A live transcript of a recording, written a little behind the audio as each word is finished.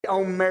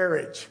On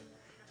marriage.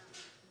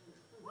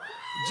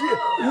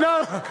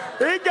 No,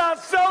 it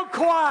got so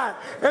quiet,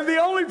 and the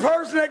only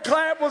person that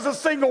clapped was a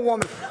single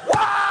woman.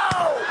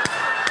 Wow!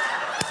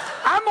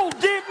 I'm gonna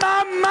get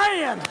my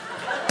man.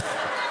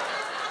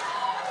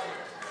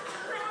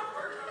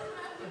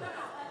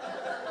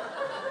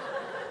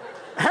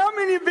 How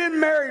many have been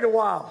married a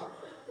while?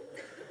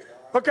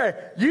 Okay,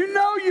 you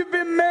know you've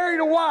been married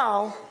a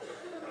while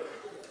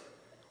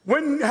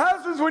when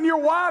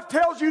your wife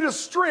tells you to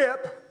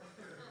strip,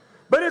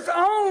 but it's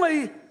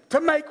only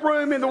to make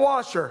room in the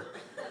washer.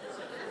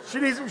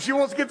 She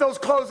wants to get those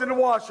clothes in the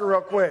washer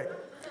real quick.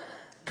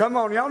 Come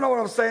on, y'all know what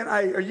I'm saying.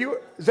 Hey,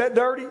 is that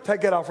dirty? Take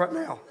that off right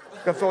now.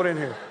 Go throw it in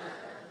here.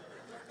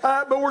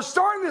 But we're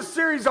starting this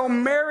series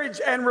on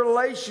marriage and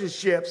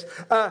relationships.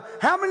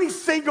 How many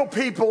single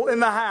people in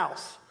the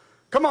house?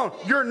 Come on,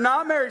 you're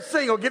not married,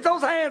 single. Get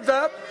those hands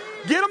up.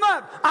 Get them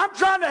up. I'm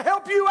trying to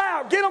help you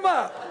out. Get them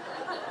up.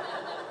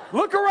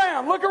 Look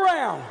around, look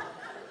around.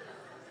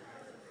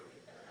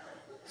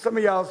 Some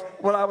of y'all,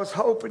 well, I was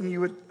hoping you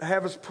would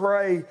have us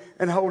pray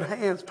and hold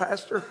hands,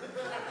 Pastor.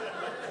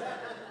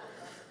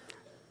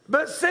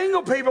 But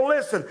single people,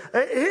 listen,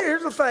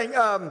 here's the thing.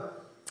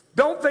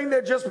 Don't think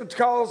that just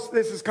because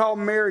this is called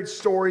Marriage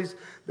Stories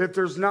that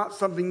there's not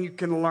something you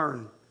can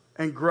learn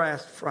and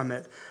grasp from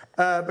it.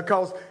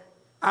 Because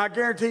I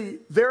guarantee you,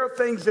 there are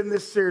things in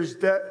this series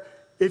that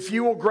if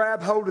you will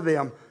grab hold of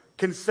them,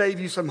 can save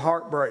you some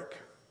heartbreak,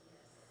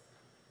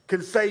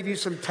 can save you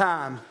some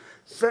time,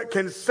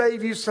 can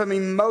save you some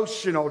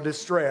emotional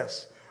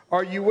distress.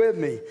 Are you with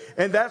me?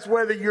 And that's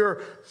whether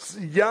you're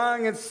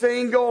young and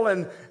single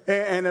and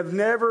have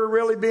never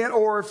really been,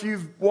 or if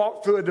you've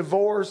walked through a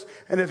divorce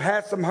and have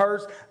had some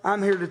hurts.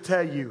 I'm here to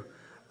tell you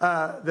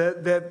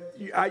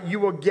that you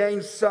will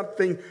gain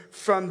something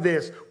from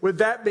this. With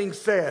that being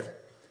said,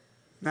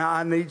 now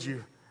I need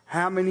you.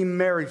 How many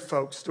married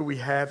folks do we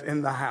have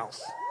in the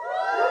house?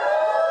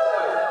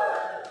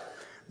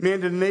 Me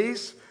and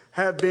Denise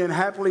have been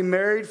happily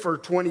married for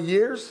 20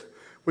 years.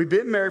 We've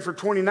been married for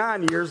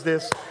 29 years,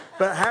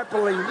 but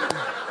happily.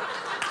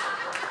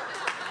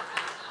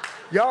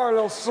 Y'all are a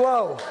little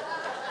slow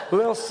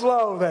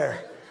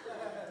there.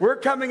 We're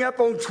coming up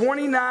on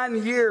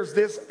 29 years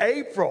this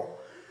April.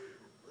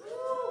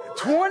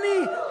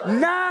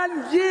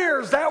 29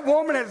 years, that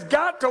woman has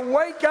got to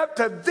wake up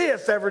to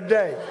this every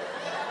day.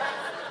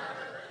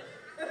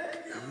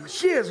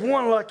 She is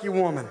one lucky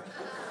woman.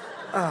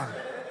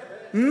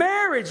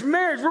 Marriage.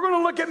 We're going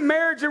to look at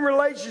marriage and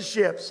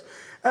relationships,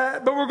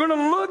 but we're going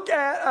to look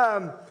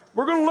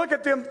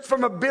at them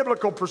from a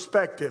biblical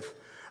perspective.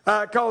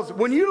 Because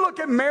when you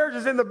look at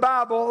marriages in the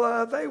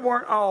Bible, they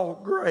weren't all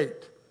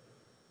great,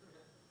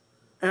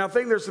 and I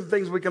think there's some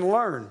things we can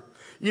learn.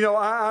 You know,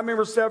 I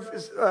remember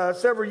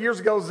several years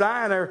ago,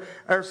 Zion,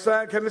 our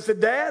son, came and said,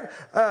 "Dad,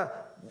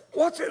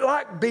 what's it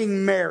like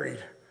being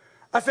married?"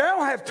 I said, "I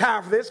don't have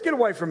time for this. Get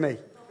away from me."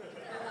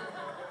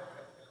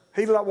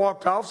 He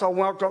walked off, so I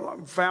walked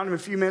off, found him a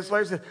few minutes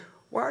later, and said,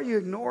 "Why are you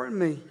ignoring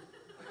me?"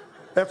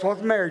 That's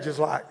what marriage is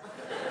like.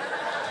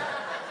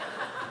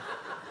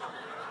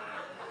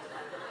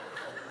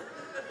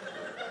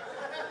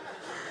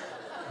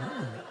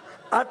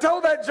 I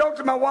told that joke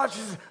to my wife.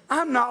 She said,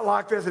 "I'm not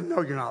like this." I said, "No,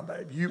 you're not,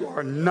 babe. You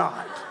are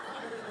not."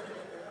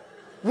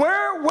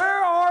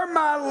 Where are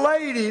my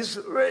ladies?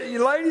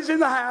 Ladies in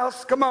the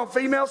house, come on,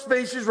 female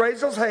species,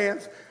 raise those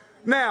hands.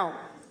 Now,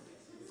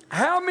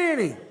 how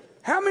many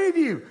of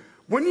you,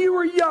 when you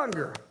were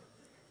younger,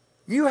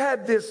 you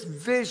had this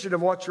vision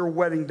of what your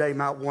wedding day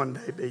might one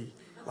day be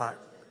like?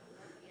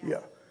 Yeah.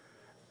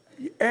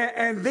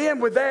 And then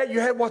with that, you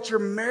had what your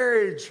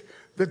marriage,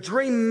 the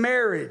dream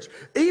marriage,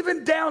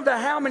 even down to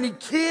how many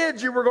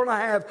kids you were going to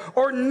have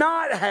or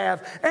not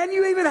have. And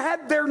you even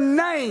had their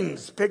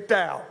names picked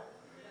out.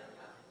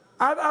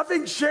 I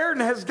think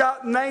Sheridan has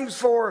got names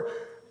for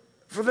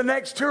the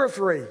next 2 or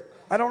 3.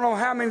 I don't know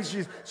how many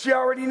she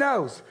already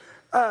knows.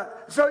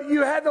 So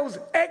you had those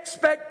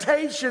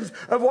expectations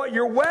of what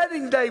your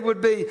wedding day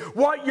would be,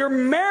 what your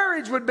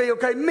marriage would be.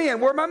 Okay, men,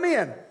 where are my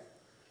men?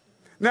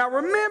 Now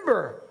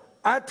remember,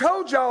 I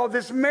told y'all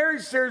this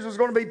marriage series was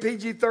going to be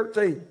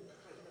PG-13.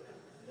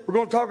 We're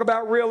going to talk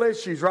about real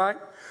issues, right?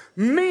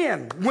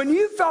 Men, when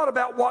you thought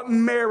about what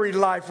married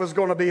life was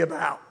going to be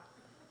about,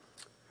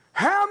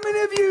 how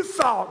many of you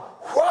thought,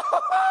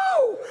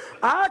 "Whoa,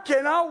 I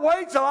cannot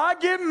wait till I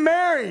get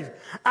married.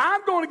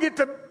 I'm going to get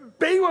to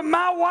be with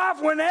my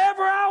wife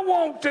whenever I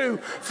want to,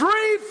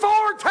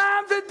 3-4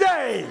 times a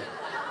day"?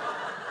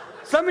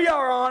 Some of y'all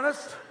are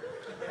honest.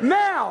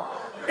 Now,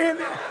 in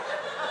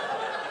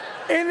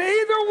either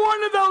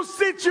one of those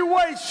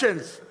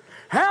situations,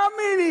 how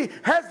many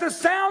has the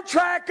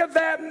soundtrack of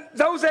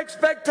those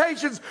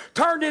expectations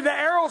turned into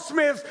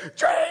Aerosmith's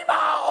 "Dream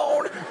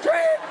On"?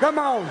 Come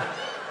on.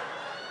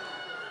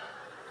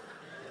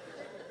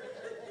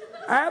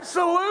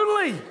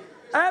 Absolutely.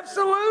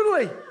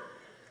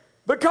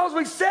 Because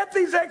we set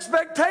these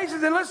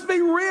expectations, and let's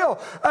be real,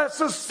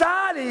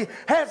 society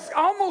has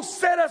almost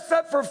set us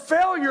up for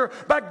failure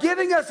by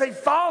giving us a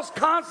false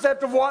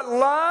concept of what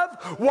love,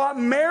 what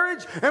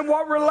marriage, and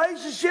what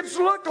relationships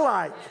look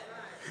like.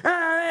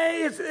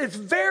 It's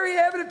very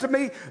evident to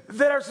me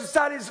that our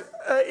society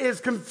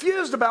is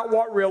confused about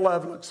what real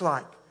love looks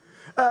like.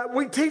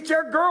 We teach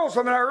our girls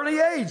from an early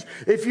age,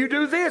 if you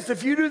do this,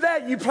 if you do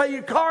that, you play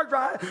your cards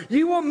right,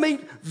 you will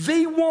meet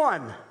the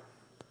one.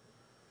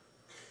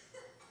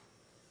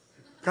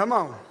 Come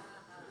on.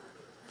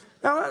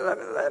 Now,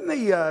 let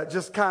me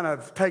just kind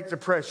of take the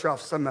pressure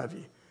off some of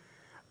you.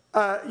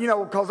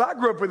 Because I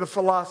grew up with a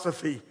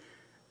philosophy,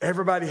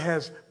 everybody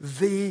has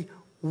the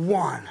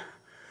one.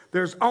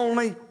 There's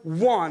only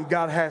one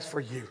God has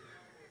for you.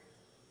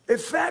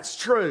 If that's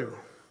true,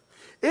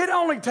 it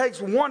only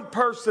takes one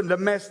person to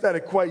mess that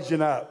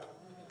equation up.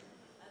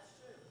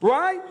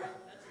 Right?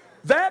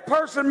 That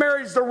person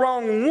marries the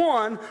wrong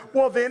one,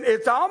 well then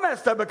it's all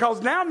messed up,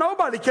 because now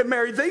nobody can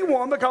marry the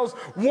one because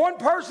one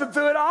person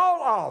threw it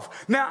all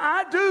off. Now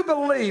I do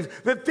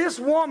believe that this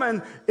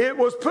woman, it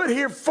was put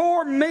here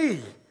for me,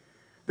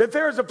 that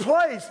there's a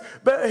place,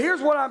 but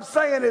here's what I'm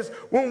saying is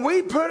when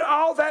we put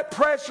all that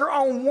pressure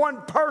on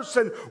one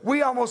person,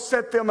 we almost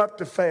set them up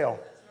to fail.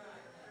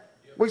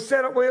 We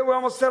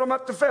almost set them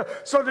up to fail.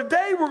 So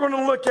today we're going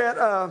to look at,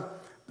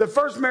 the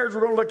first marriage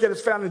we're going to look at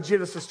is found in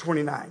Genesis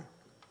 29.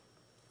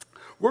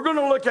 We're going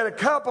to look at a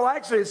couple,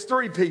 actually it's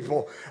three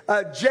people,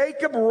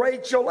 Jacob,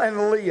 Rachel,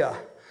 and Leah.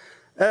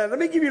 Let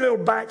me give you a little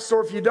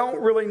backstory. If you don't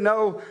really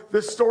know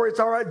this story, it's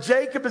all right.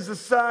 Jacob is the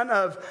son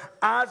of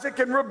Isaac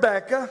and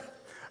Rebekah.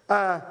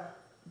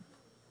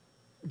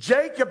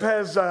 Jacob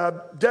has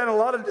done a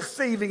lot of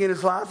deceiving in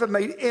his life and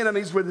made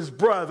enemies with his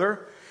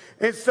brother.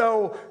 And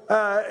so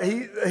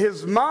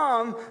his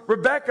mom,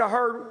 Rebekah,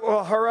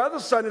 her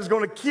other son is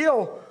going to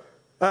kill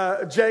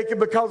Jacob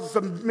because of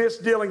some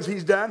misdealings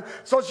he's done.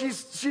 So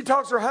she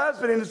talks her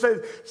husband in and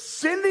says,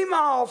 send him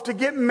off to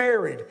get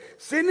married.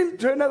 Send him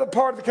to another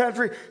part of the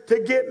country to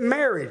get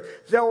married.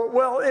 So,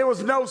 well, it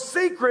was no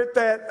secret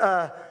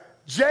that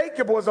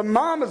Jacob was a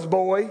mama's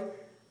boy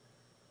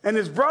and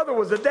his brother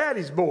was a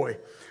daddy's boy.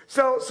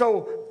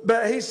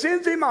 But he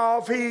sends him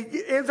off. He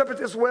ends up at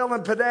this well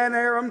in Padan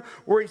Aram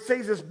where he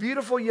sees this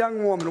beautiful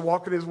young woman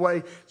walking his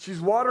way. She's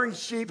watering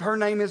sheep. Her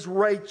name is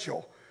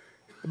Rachel.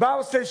 The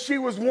Bible says she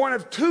was one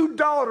of two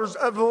daughters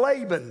of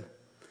Laban.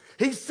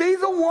 He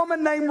sees a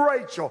woman named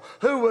Rachel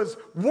who was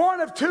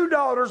one of two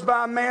daughters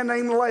by a man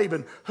named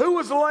Laban. Who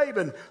was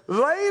Laban?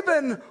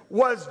 Laban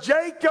was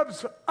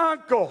Jacob's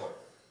uncle.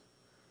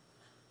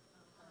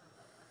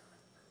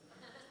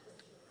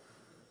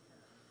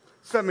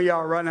 Some of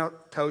y'all right now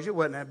told you it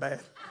wasn't that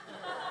bad.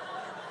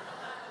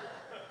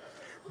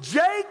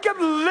 Jacob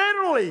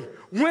literally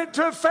went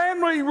to a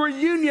family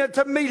reunion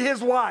to meet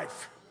his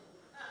wife.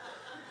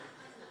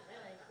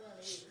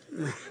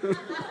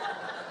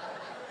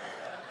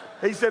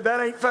 He said,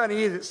 that ain't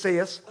funny, is it,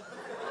 sis?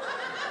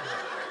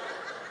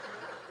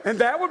 And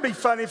that would be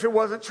funny if it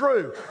wasn't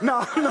true.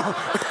 No.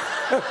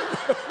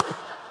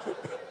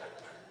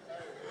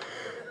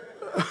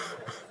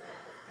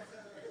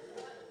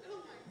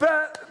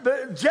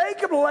 But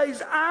Jacob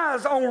lays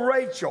eyes on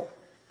Rachel.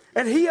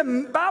 And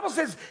the Bible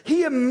says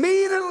he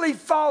immediately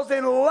falls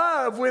in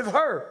love with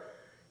her.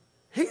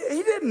 He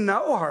didn't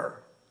know her.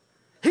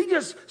 He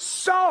just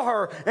saw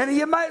her and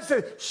he might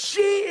say,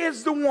 she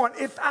is the one.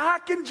 If I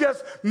can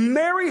just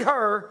marry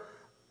her,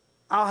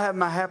 I'll have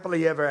my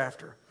happily ever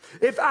after.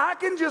 If I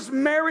can just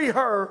marry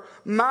her,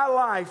 my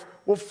life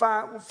will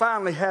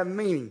finally have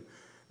meaning.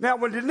 Now,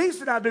 when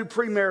Denise and I do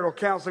premarital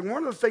counseling,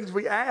 one of the things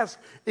we ask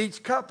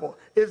each couple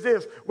is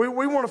this. We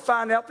want to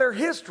find out their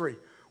history,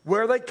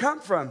 where they come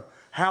from,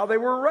 how they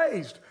were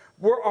raised,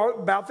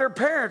 about their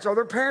parents. Are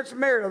their parents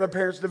married? Are their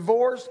parents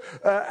divorced?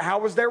 How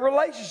was their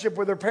relationship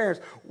with their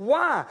parents?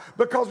 Why?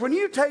 Because when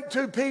you take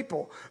two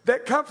people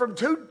that come from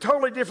two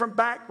totally different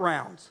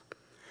backgrounds,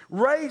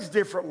 raised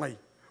differently,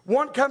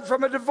 one comes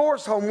from a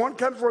divorce home, one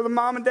comes where the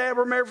mom and dad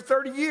were married for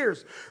 30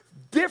 years.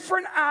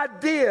 Different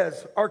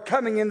ideas are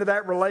coming into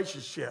that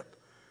relationship.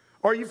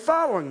 Are you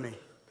following me?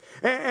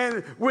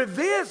 And with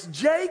this,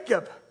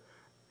 Jacob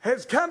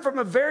has come from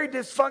a very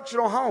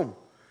dysfunctional home.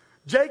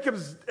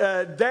 Jacob's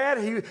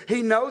dad,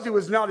 he knows he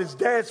was not his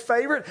dad's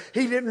favorite.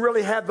 He didn't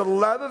really have the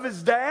love of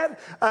his dad.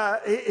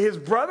 His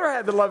brother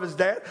had the love of his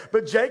dad,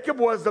 but Jacob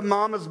was the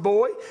mama's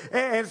boy.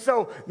 And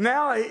so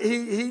now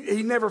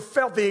he never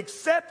felt the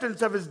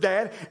acceptance of his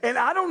dad. And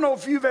I don't know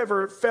if you've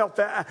ever felt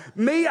that.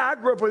 I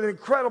grew up with an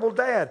incredible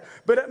dad.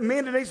 But me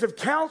and Denise have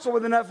counseled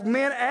with enough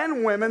men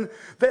and women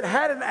that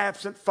had an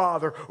absent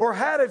father or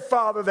had a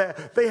father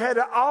that they had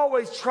to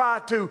always try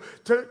to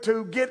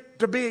get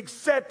to be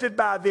accepted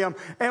by them.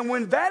 And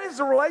when that is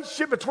the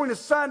relationship between a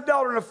son,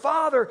 daughter, and a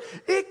father,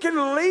 it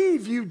can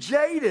leave you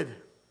jaded.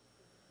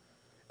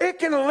 It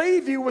can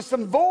leave you with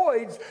some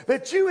voids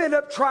that you end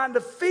up trying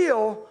to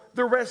fill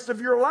the rest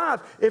of your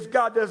life if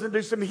God doesn't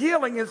do some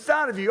healing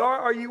inside of you.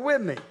 Are you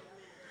with me?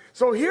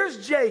 So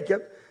here's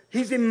Jacob.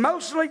 He's an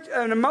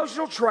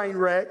emotional train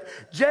wreck.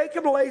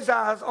 Jacob lays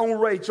eyes on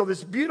Rachel,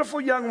 this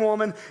beautiful young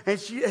woman, and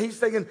he's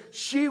thinking,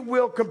 she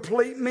will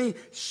complete me.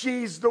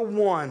 She's the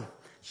one.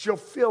 She'll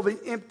fill the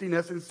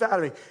emptiness inside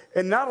of me.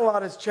 And not a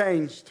lot has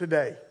changed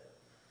today.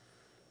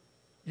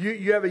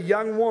 You have a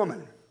young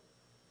woman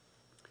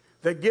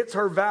that gets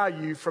her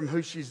value from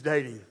who she's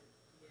dating.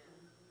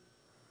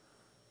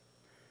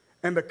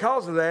 And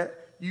because of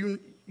that, you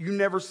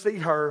never see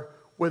her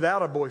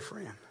without a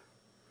boyfriend.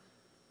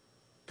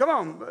 Come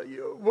on.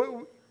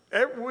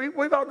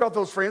 We've all got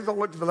those friends. Don't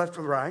look to the left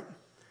or the right.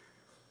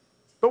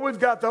 But we've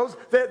got those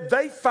that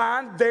they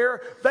find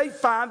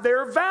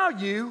their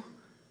value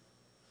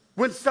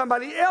when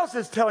somebody else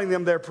is telling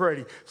them they're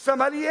pretty.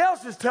 Somebody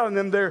else is telling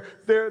them they're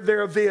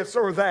this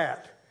or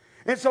that.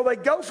 And so they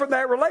go from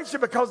that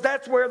relationship because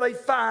that's where they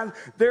find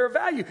their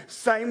value.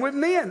 Same with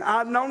men.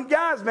 I've known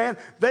guys, man,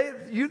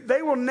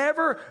 they will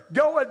never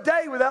go a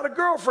day without a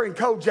girlfriend,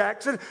 Cole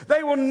Jackson.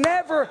 They will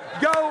never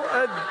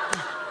go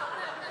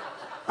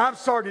I'm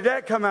sorry, did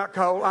that come out,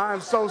 Cole? I am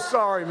so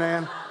sorry,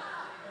 man.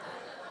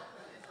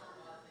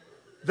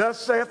 Thus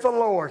saith the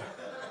Lord.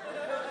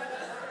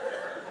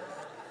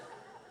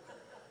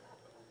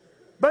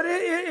 But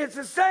it's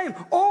the same.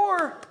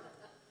 Or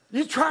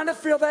you're trying to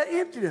fill that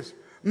emptiness.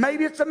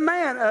 Maybe it's a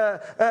man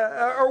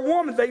or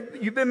woman.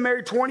 You've been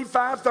married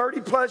 25,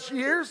 30 plus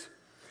years.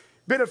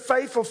 Been a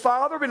faithful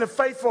father, been a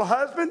faithful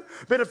husband,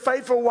 been a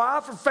faithful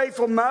wife, a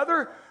faithful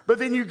mother. But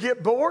then you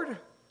get bored.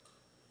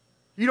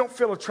 You don't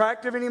feel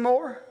attractive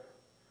anymore.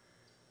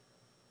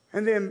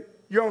 And then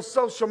you're on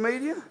social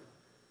media.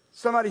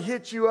 Somebody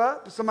hits you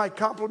up. Somebody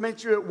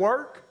compliments you at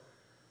work.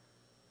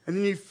 And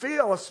then you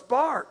feel a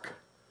spark.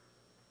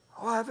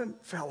 Oh, I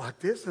haven't felt like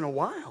this in a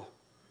while.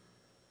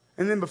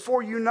 And then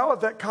before you know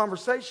it, that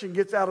conversation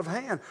gets out of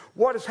hand.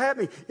 What is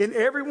happening? In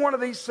every one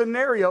of these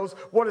scenarios,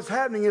 what is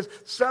happening is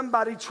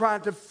somebody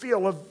trying to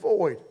fill a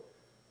void.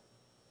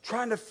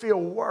 Trying to feel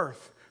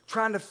worth.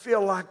 Trying to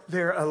feel like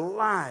they're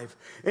alive.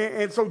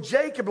 And so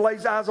Jacob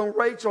lays eyes on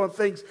Rachel and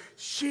thinks,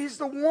 she's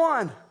the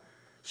one.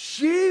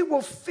 She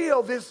will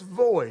fill this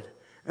void.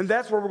 And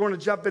that's where we're going to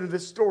jump into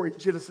this story,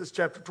 Genesis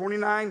chapter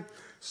 29,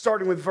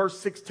 starting with verse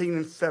 16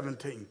 and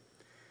 17.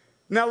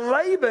 Now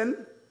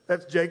Laban,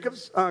 that's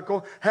Jacob's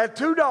uncle, had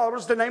 2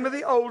 daughters. The name of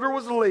the older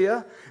was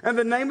Leah, and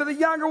the name of the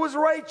younger was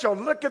Rachel.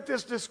 Look at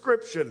this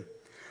description.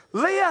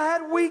 Leah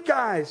had weak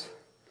eyes,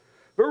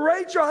 but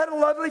Rachel had a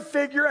lovely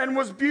figure and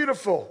was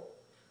beautiful.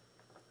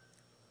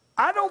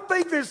 I don't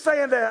think they're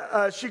saying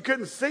that she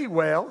couldn't see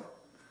well.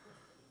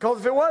 Because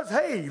if it was,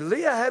 hey,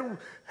 Leah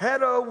had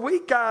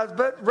weak eyes,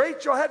 but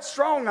Rachel had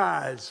strong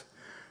eyes.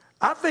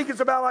 I think it's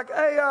about like,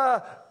 hey,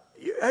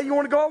 you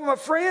want to go out with my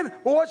friend?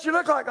 Well, what she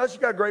look like? Oh, she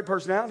got a great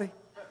personality.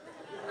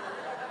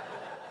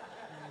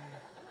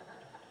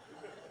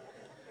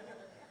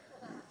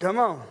 Come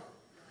on.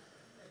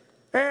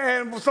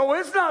 And so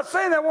it's not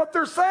saying that. What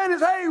they're saying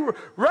is, hey,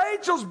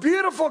 Rachel's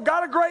beautiful,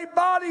 got a great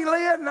body,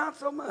 Leah. Not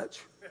so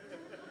much.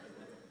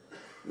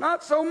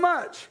 Not so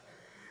much.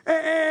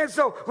 And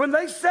so when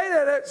they say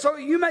that, so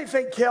you may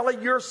think, Kelly,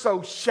 you're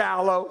so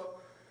shallow.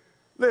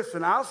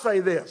 Listen, I'll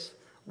say this.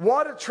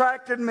 What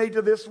attracted me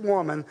to this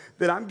woman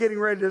that I'm getting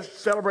ready to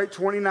celebrate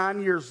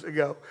 29 years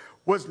ago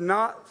was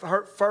not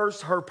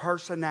her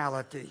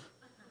personality.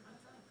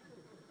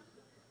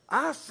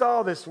 I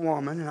saw this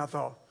woman and I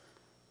thought,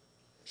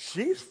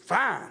 she's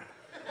fine.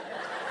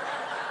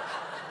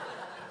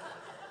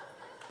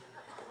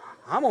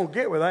 I'm going to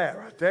get with that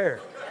right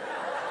there.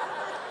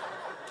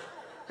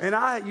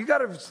 And you got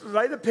to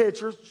lay the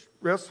pictures,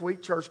 real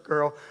sweet church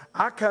girl.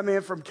 I come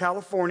in from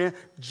California,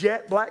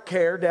 jet black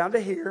hair down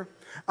to here.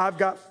 I've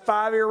got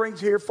 5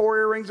 earrings here, 4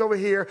 earrings over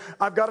here.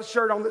 I've got a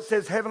shirt on that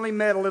says heavenly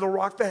metal. It'll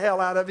rock the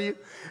hell out of you.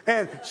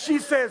 And she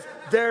says,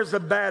 there's a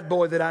bad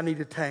boy that I need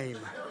to tame.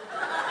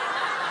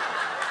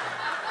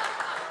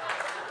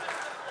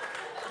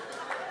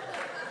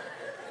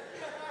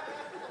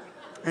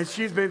 And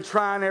she's been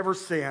trying ever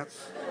since.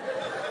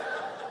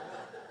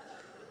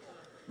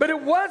 But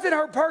it wasn't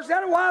her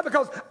personality. Why?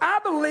 Because I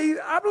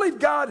believe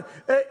God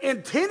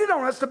intended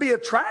on us to be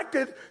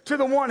attracted to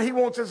the one he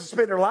wants us to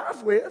spend our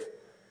life with.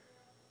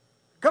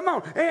 Come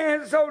on.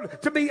 And so,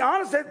 to be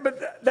honest,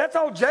 that's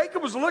all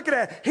Jacob was looking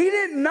at. He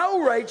didn't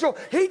know Rachel.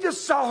 He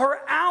just saw her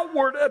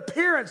outward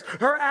appearance,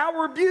 her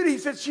outward beauty. He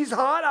said, she's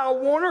hot, I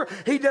want her.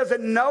 He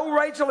doesn't know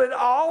Rachel at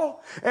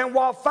all. And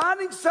while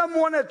finding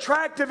someone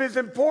attractive is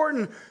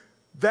important,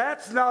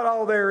 that's not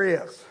all there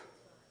is.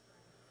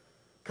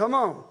 Come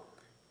on.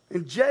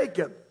 And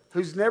Jacob,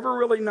 who's never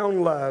really known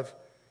love,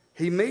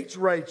 he meets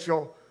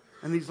Rachel,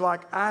 and he's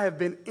like, I have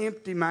been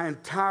empty my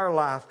entire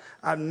life.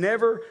 I've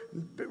never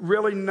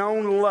really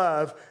known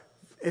love.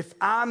 If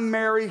I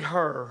marry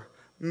her,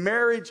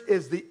 marriage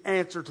is the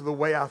answer to the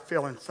way I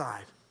feel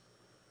inside.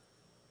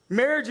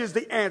 Marriage is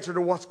the answer to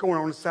what's going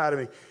on inside of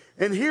me.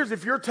 And here's,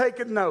 if you're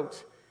taking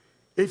notes,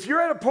 if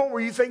you're at a point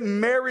where you think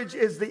marriage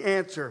is the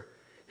answer,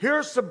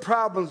 here's some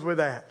problems with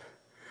that.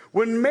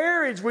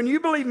 When you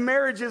believe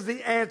marriage is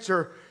the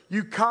answer,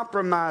 you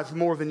compromise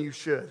more than you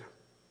should.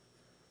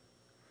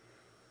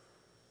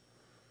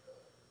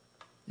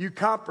 You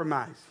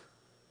compromise.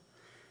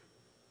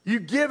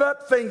 You give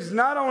up things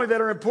not only that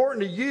are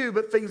important to you,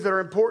 but things that are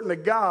important to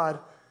God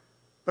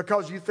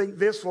because you think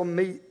this will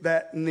meet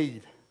that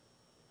need.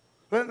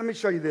 Let me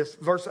show you this,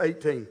 verse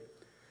 18.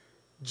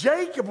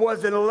 Jacob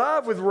was in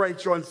love with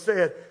Rachel and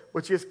said,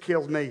 which just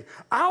kills me,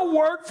 I'll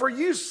work for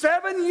you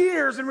 7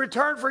 years in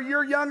return for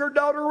your younger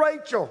daughter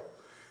Rachel.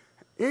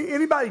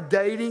 Anybody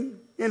dating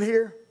in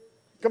here?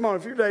 Come on,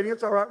 if you're dating,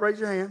 it's all right, raise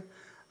your hand.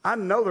 I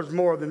know there's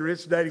more than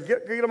rich dating.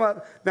 Get them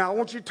up. Now, I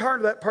want you to turn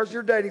to that person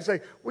you're dating and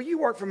say, will you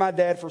work for my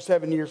dad for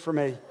 7 years for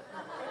me?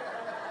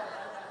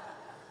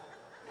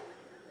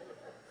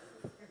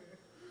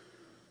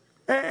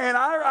 And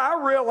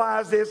I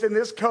realize this in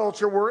this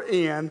culture we're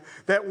in,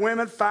 that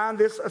women find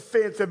this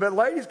offensive. But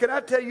ladies, can I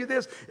tell you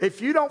this?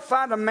 If you don't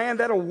find a man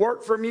that'll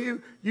work for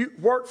you,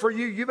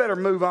 you better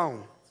move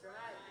on.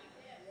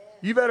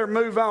 You better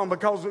move on,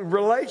 because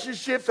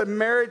relationships and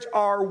marriage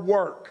are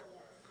work.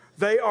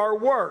 They are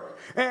work.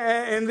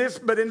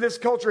 But in this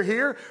culture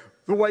here,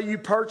 the way you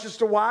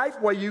purchased a wife,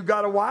 the way you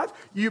got a wife,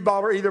 you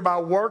bought her either by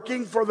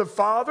working for the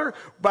father,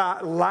 by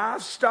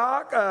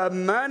livestock,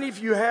 money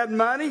if you had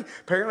money.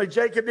 Apparently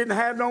Jacob didn't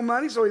have no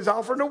money, so he's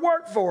offering to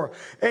work for her.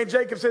 And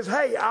Jacob says,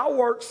 hey, I'll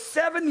work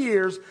 7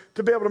 years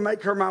to be able to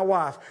make her my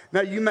wife.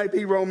 Now you may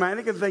be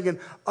romantic and thinking,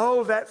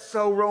 oh, that's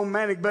so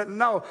romantic. But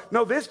no,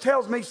 this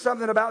tells me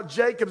something about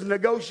Jacob's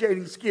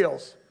negotiating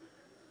skills.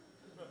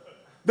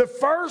 The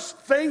first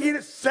thing he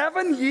did,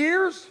 7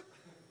 years?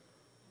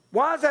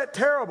 Why is that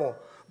terrible?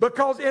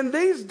 Because in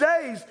these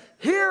days,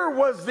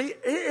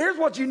 here's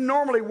what you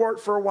normally work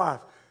for a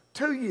wife.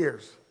 2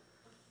 years.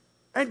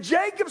 And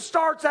Jacob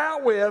starts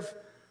out with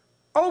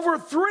over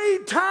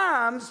 3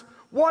 times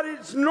what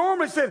it's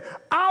normally said.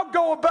 I'll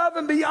go above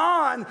and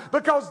beyond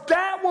because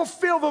that will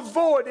fill the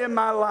void in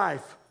my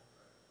life.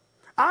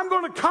 I'm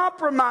going to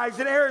compromise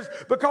in areas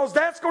because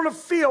that's going to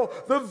fill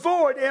the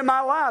void in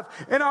my life.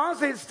 And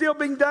honestly, it's still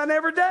being done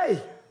every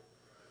day.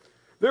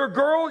 There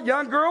are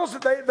young girls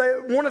that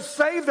they want to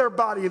save their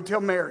body until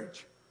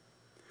marriage.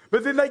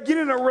 But then they get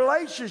in a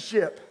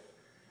relationship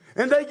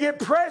and they get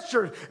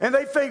pressured and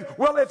they think,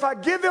 well, if I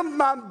give them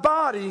my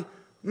body,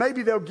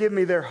 maybe they'll give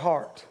me their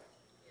heart.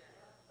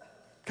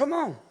 Come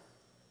on.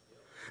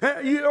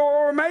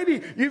 Or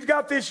maybe you've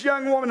got this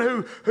young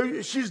woman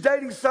who she's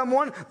dating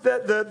someone,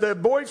 the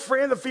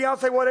boyfriend, the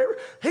fiance, whatever.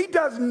 He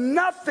does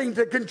nothing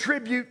to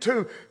contribute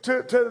to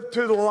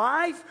the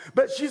life,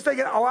 but she's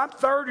thinking, oh, I'm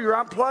 30 or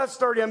I'm plus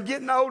 30. I'm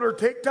getting older.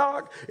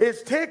 TikTok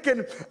is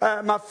ticking.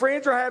 My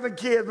friends are having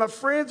kids. My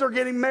friends are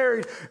getting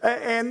married.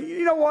 And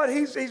you know what?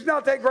 He's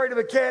not that great of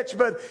a catch,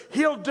 but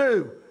he'll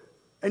do.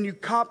 And you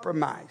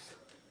compromise.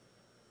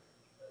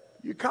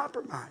 You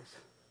compromise.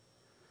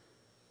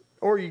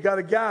 Or you got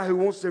a guy who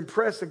wants to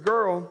impress a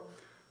girl,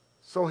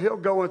 so he'll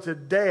go into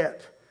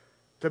debt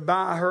to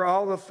buy her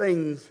all the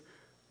things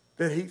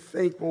that he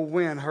think will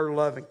win her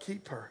love and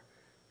keep her.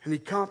 And he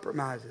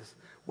compromises.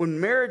 When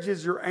marriage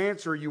is your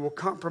answer, you will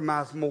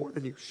compromise more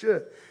than you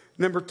should.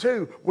 Number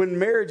 2, when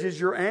marriage is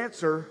your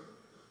answer,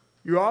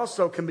 you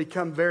also can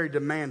become very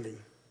demanding.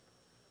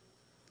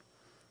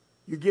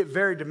 You get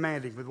very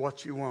demanding with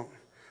what you want.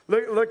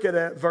 Look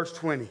at verse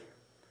 20.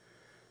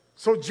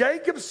 So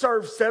Jacob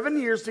served 7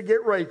 years to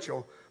get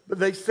Rachel, but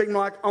they seemed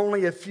like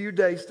only a few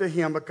days to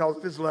him because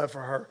of his love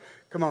for her.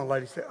 Come on,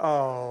 ladies. Say,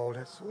 oh,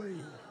 that's sweet.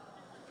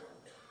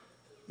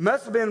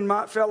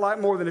 Felt like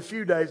more than a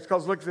few days,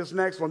 because look at this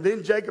next one.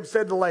 Then Jacob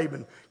said to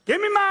Laban, give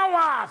me my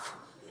wife.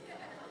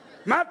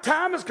 My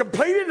time is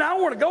completed and I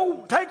want to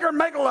go take her and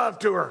make love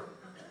to her.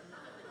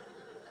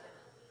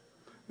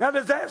 Now,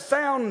 does that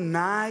sound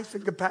nice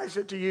and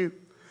compassionate to you?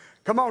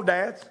 Come on,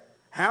 dads.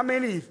 How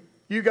many...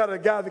 You got a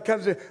guy that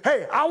comes in,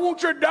 hey, I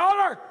want your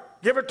daughter.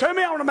 Give her to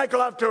me. I want to make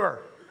love to her.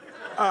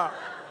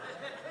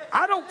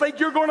 I don't think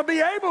you're going to be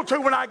able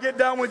to when I get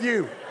done with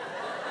you.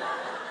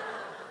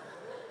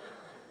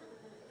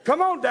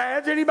 Come on,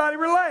 dads. Anybody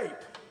relate?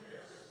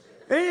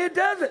 It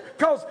doesn't.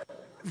 Because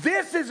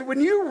this is, when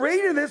you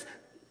read in this,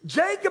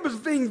 Jacob is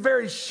being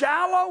very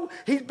shallow.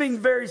 He's being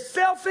very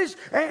selfish.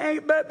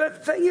 But the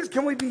thing is,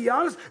 can we be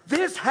honest?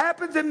 This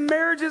happens in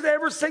marriages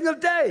every single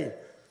day.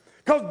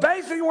 Because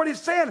basically what he's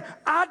saying,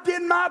 I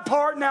did my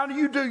part, now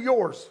you do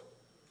yours.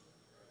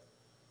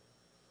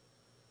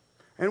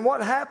 And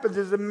what happens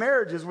is in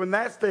marriages, when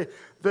that's the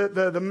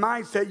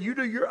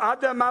mindset,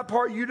 I've done my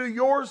part, you do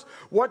yours,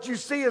 what you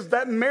see is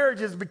that marriage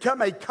has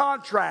become a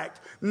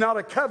contract, not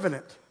a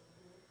covenant.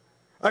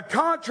 A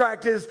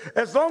contract is,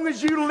 as long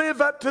as you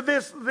live up to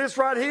this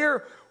right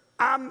here,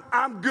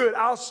 I'm good,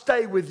 I'll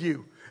stay with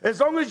you. As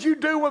long as you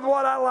do with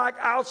what I like,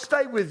 I'll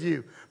stay with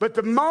you. But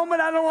the moment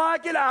I don't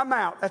like it, I'm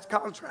out. That's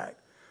contract.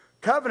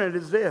 Covenant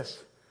is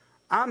this.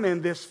 I'm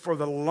in this for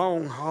the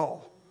long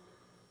haul.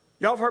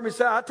 Y'all have heard me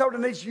say, I told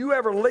Denise, you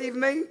ever leave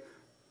me,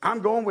 I'm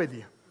going with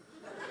you.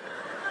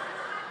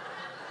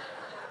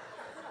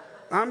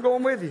 I'm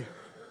going with you.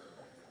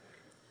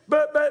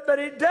 But But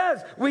it does.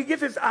 We get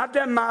this, I've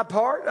done my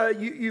part,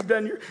 you've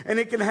done your, and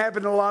it can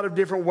happen in a lot of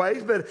different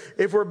ways. But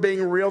if we're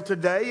being real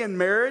today in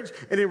marriage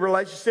and in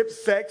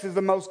relationships, sex is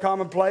the most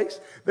common place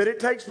that it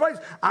takes place.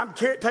 I'm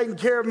taking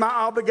care of my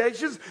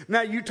obligations.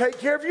 Now you take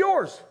care of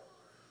yours.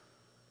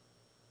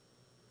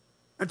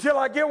 Until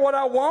I get what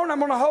I want, I'm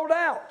going to hold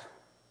out.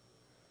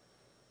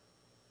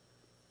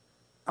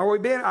 Are we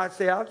being, I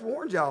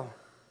warned y'all.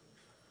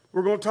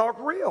 We're going to talk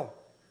real.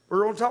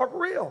 We're going to talk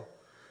real.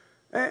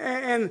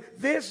 And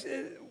this,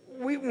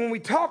 when we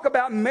talk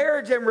about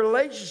marriage and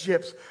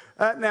relationships,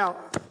 now,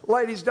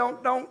 ladies,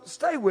 don't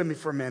stay with me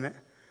for a minute.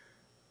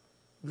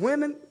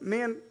 Women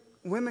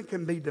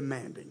can be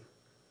demanding.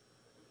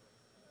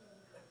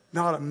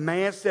 Not a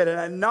man said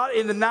it, not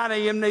in the 9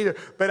 a.m. neither,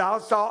 but I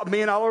saw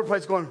men all over the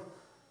place going,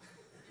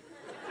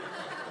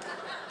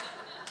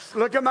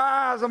 look at my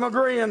eyes, I'm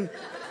agreeing.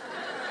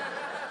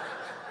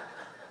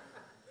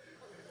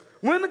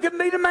 Women can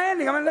be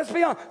demanding. I mean, let's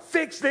be honest.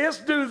 Fix this,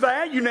 do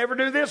that. You never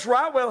do this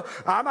right. Well,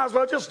 I might as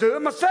well just do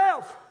it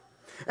myself.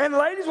 And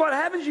ladies, what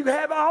happens, you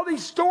have all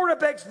these stored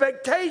up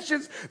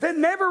expectations that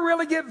never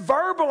really get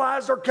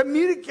verbalized or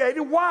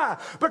communicated. Why?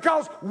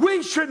 Because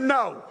we should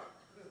know.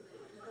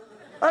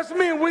 Us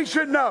men, we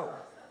should know.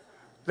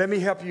 Let me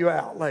help you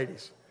out,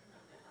 ladies.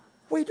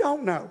 We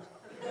don't know.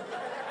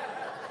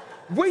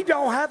 We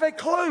don't have a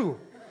clue.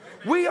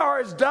 We are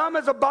as dumb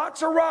as a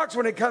box of rocks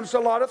when it comes to a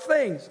lot of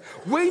things.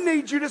 We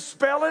need you to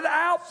spell it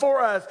out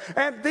for us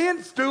and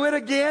then do it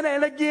again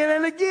and again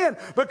and again.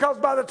 Because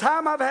by the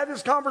time I've had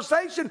this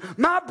conversation,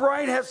 my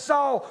brain has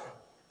saw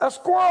a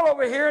squirrel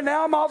over here and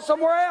now I'm off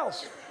somewhere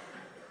else.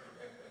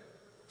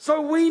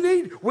 So we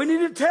need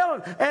to tell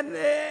it.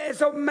 And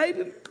so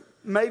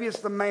maybe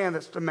it's the man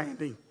that's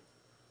demanding.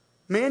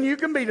 Men, you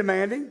can be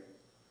demanding.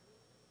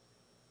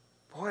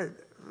 Boy,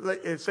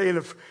 it's saying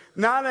if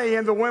 9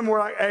 a.m. the women were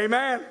like,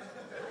 amen.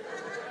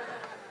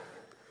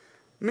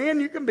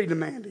 Men, you can be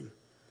demanding.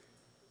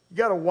 You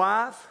got a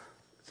wife,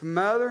 it's a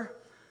mother.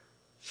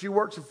 She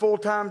works a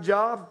full-time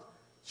job.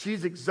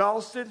 She's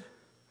exhausted.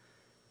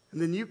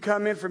 And then you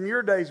come in from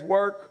your day's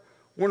work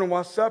wondering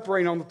why supper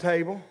ain't on the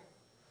table,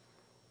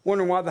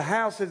 wondering why the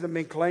house hasn't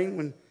been cleaned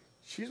when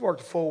she's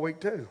worked a full week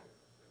too.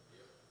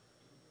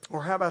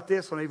 Or how about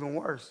this one, even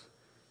worse?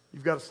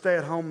 You've got a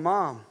stay-at-home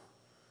mom.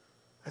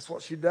 That's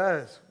what she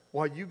does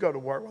while you go to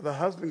work, while the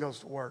husband goes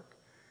to work.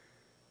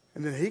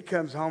 And then he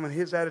comes home and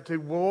his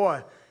attitude, boy,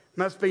 it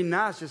must be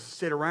nice just to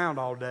sit around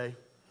all day.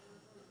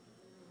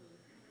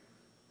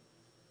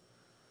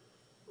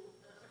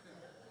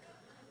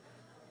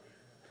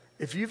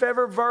 If you've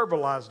ever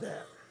verbalized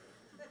that,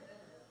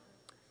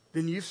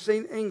 then you've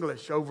seen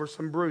English over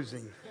some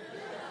bruising.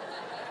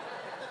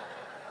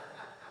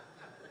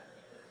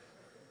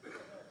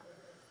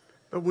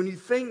 But when you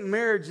think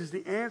marriage is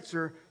the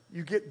answer,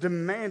 you get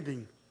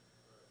demanding.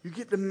 You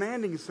get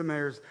demanding in some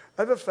areas.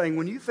 Other thing,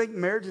 when you think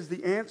marriage is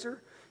the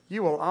answer,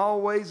 you will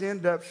always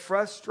end up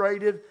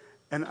frustrated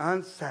and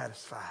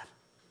unsatisfied.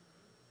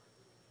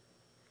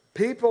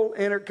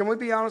 Can we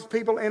be honest?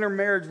 People enter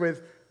marriage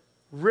with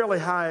really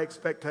high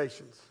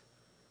expectations.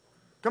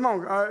 Come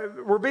on,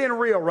 we're being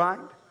real, right?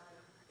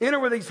 Enter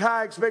with these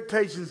high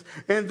expectations,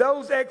 and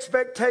those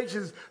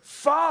expectations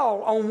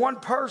fall on one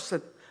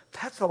person.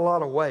 That's a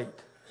lot of weight.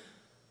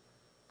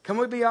 Can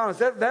we be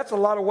honest? That's a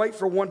lot of weight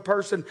for one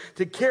person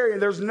to carry,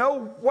 and there's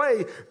no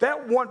way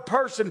that one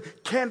person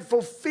can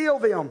fulfill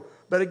them.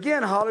 But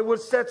again, Hollywood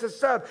sets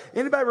us up.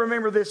 Anybody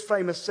remember this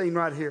famous scene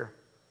right here?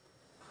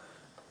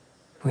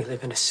 We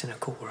live in a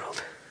cynical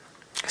world.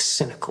 A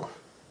cynical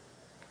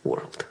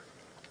world.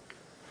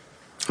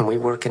 And we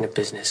work in a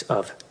business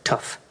of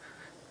tough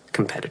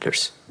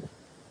competitors.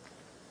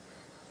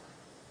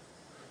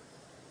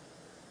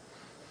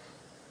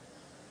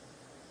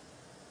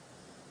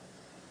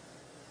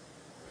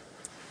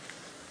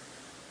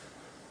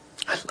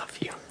 I love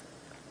you.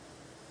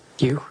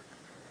 You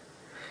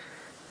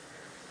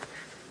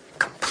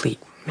complete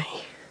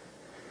me.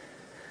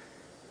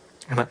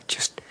 And I've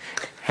just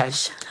had...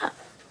 Shut up.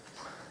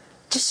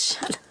 Just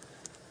shut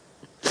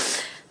up.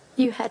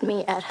 You had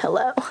me at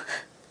hello.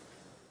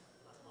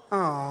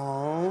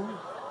 Oh.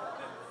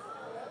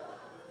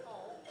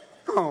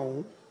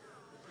 Oh.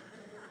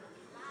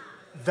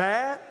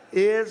 That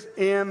is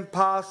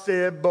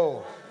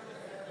impossible.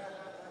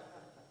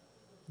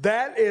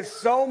 That is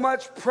so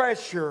much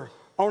pressure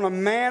on a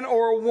man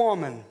or a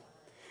woman.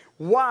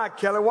 Why,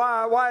 Kelly?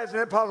 Why isn't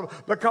it possible?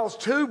 Because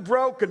two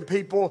broken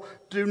people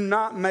do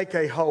not make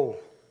a whole.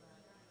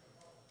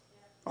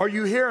 Are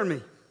you hearing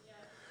me?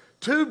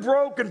 Two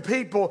broken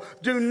people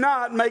do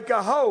not make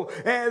a whole.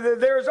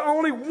 And there's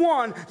only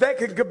one that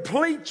can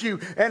complete you.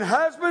 And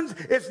husbands,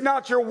 it's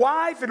not your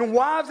wife. And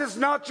wives, it's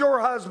not your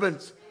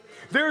husbands.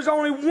 There's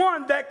only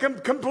one that can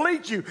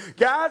complete you.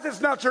 Guys,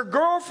 it's not your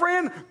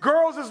girlfriend.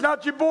 Girls, it's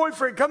not your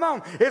boyfriend. Come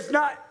on. It's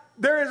not.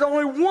 There is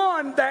only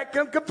one that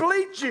can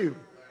complete you.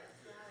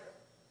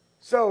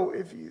 So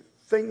if you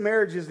think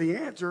marriage is the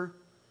answer,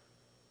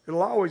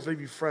 it'll always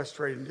leave you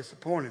frustrated and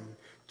disappointed.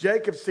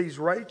 Jacob sees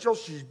Rachel.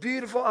 She's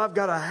beautiful. I've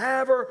got to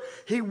have her.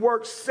 He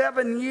works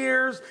 7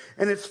 years,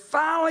 and it's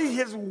finally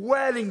his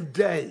wedding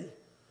day.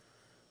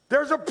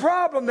 There's a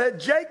problem that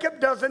Jacob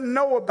doesn't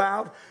know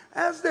about,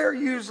 as there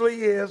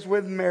usually is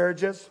with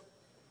marriages.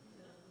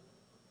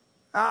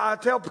 I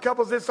tell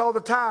couples this all the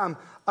time.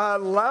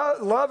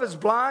 Love is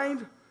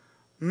blind.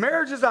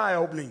 Marriage is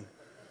eye-opening.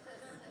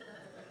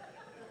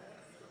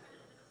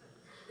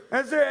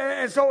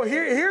 And so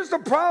here's the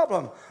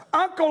problem.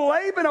 Uncle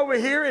Laban over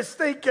here is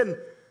thinking,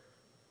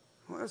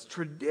 well, it's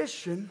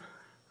tradition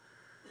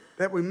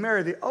that we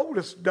marry the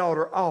oldest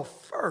daughter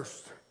off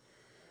first.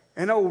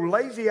 And old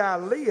lazy-eye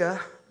Leah,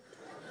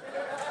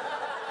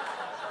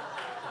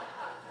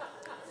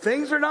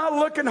 things are not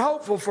looking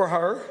hopeful for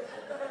her.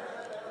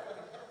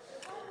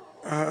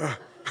 I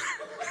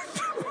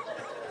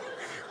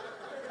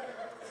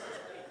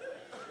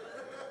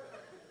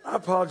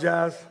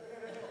apologize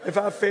if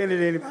I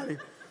offended anybody,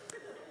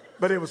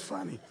 but it was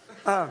funny.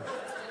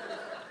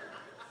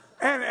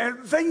 And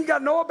the thing you got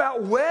to know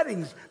about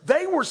weddings,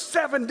 they were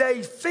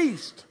 7-day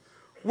feast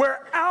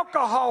where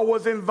alcohol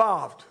was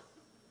involved.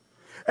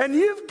 And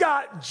you've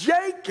got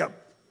Jacob,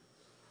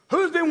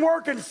 who's been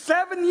working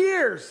 7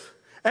 years,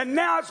 and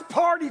now it's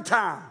party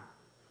time.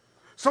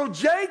 So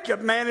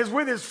Jacob, man, is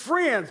with his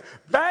friends,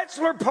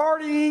 bachelor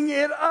partying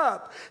it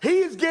up.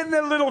 He's getting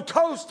a little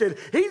toasted.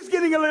 He's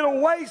getting a little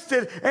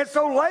wasted. And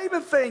so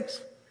Laban thinks,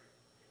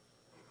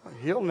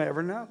 he'll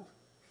never know.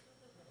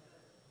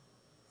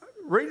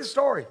 Read the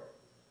story.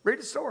 Read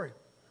the story.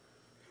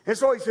 And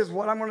so he says,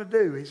 what I'm going to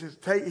do, he says,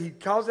 he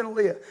calls in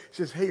Leah. He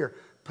says, here,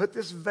 put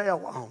this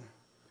veil on.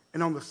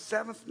 And on the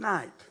 7th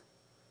night,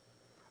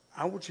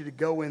 I want you to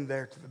go in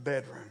there to the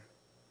bedroom.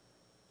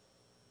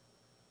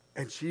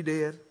 And she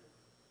did.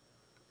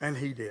 And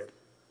he did.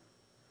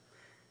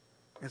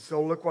 And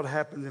so look what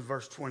happened in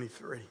verse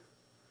 23.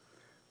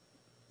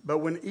 But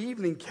when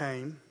evening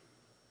came,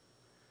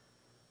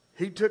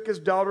 he took his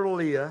daughter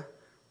Leah,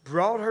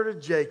 brought her to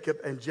Jacob,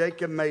 and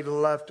Jacob made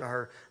love to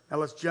her. Now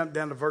let's jump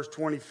down to verse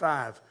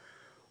 25.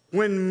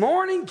 When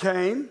morning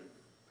came,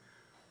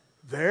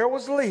 there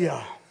was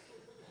Leah.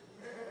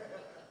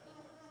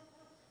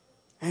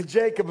 And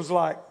Jacob was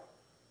like,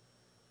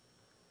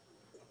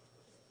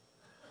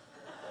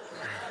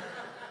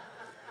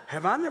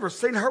 have I never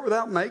seen her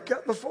without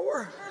makeup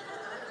before?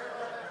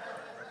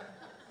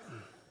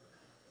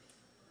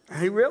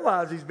 And he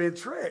realized he's been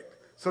tricked.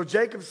 So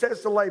Jacob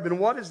says to Laban,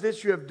 what is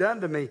this you have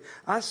done to me?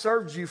 I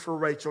served you for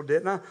Rachel,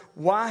 didn't I?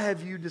 Why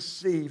have you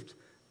deceived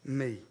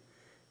me?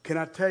 Can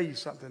I tell you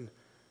something?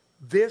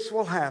 This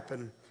will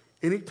happen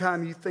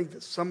anytime you think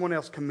that someone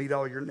else can meet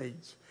all your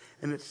needs.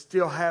 And it's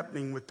still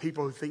happening with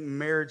people who think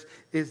marriage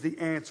is the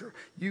answer.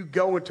 You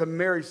go into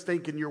marriage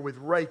thinking you're with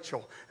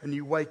Rachel, and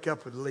you wake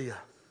up with Leah.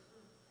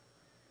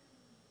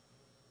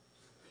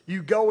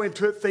 You go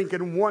into it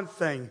thinking one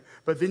thing,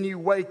 but then you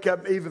wake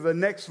up either the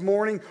next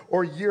morning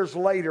or years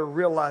later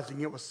realizing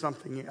it was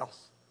something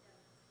else.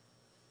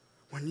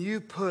 When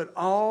you put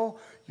all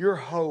your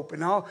hope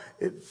and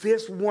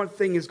this one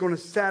thing is going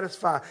to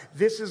satisfy,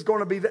 this is going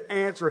to be the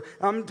answer.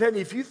 I'm telling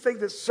you, if you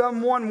think that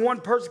one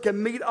person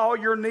can meet all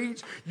your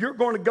needs, you're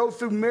going to go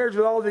through marriage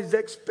with all these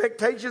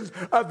expectations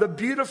of the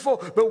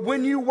beautiful. But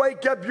when you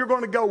wake up, you're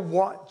going to go,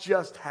 what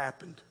just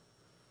happened?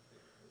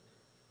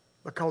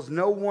 Because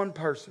no one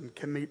person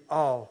can meet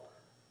all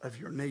of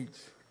your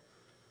needs.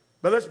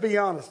 But let's be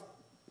honest.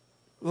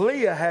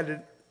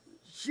 Leah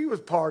she was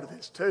part of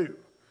this too.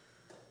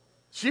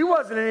 She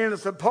wasn't an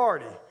innocent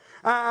party.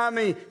 I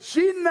mean,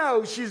 she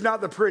knows she's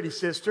not the pretty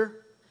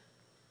sister.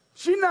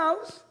 She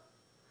knows.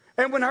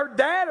 And when her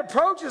dad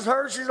approaches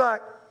her, she's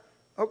like,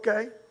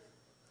 okay.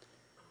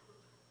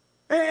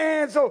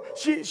 And so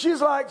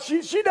she's like,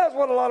 she does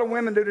what a lot of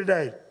women do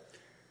today.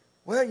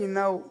 Well, you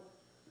know,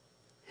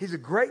 he's a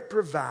great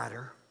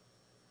provider.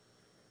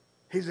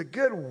 He's a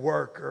good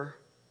worker.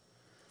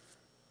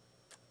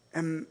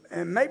 And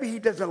maybe he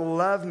doesn't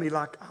love me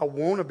like I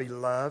want to be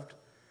loved,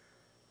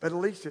 but at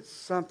least it's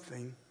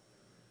something.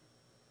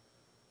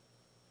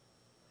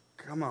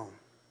 Come on.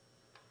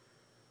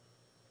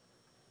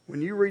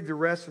 When you read the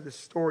rest of the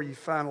story, you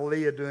find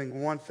Leah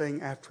doing one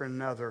thing after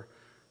another,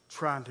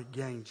 trying to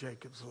gain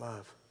Jacob's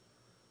love.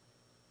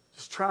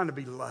 Just trying to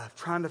be loved,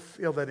 trying to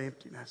fill that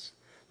emptiness.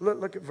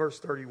 Look at verse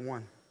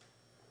 31.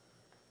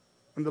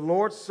 When the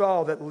Lord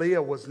saw that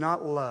Leah was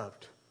not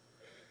loved,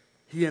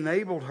 he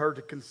enabled her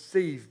to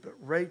conceive, but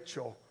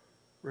Rachel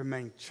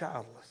remained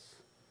childless.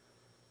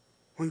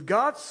 When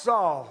God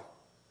saw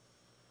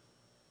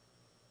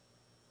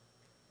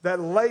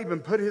that Laban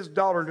put his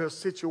daughter into a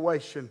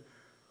situation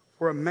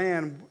where a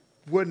man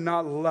would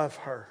not love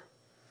her,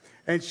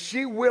 and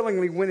she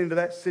willingly went into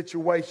that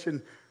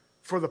situation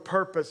for the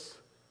purpose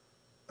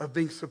of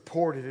being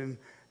supported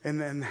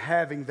and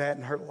having that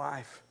in her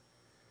life.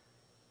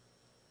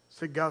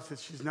 So God said,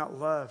 she's not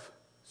loved,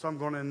 so I'm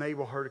going to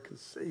enable her to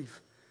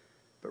conceive.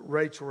 But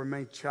Rachel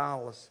remained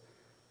childless.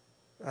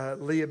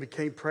 Leah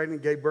became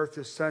pregnant, gave birth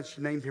to a son.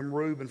 She named him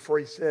Reuben, for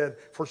she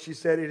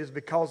said, it is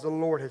because the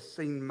Lord has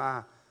seen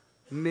my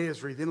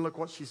misery. Then look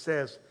what she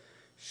says.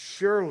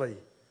 Surely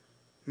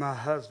my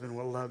husband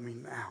will love me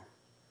now.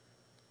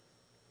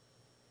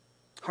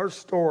 Her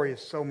story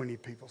is so many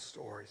people's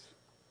stories.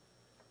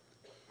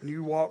 When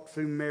you walk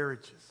through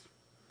marriages,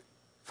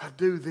 if I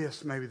do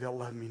this, maybe they'll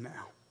love me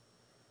now.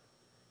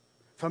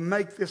 If I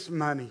make this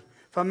money,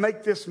 if I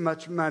make this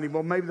much money,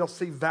 well, maybe they'll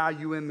see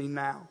value in me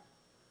now.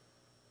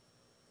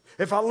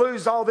 If I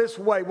lose all this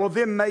weight, well,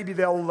 then maybe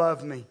they'll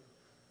love me.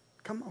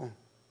 Come on.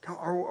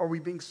 Are we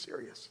being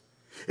serious?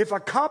 If I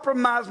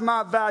compromise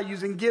my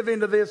values and give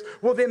into this,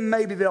 well, then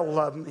maybe they'll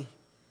love me.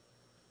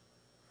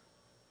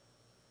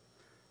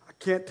 I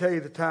can't tell you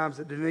the times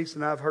that Denise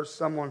and I have heard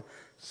someone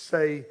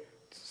say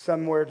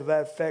somewhere to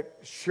that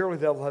effect, surely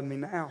they'll love me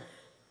now.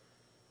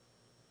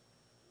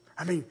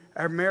 I mean,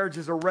 our marriage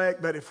is a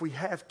wreck, but if we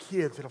have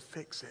kids, it'll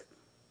fix it.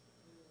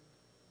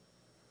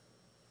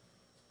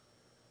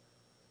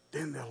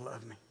 Then they'll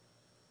love me.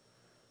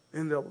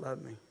 Then they'll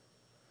love me.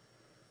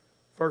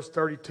 Verse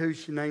 32,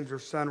 she names her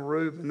son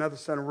Reuben, another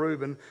son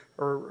Reuben,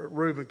 or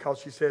Reuben, because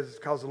she says it's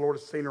because the Lord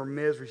has seen her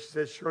misery. She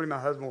says, surely my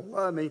husband will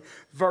love me.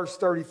 Verse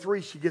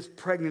 33, she gets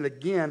pregnant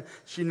again.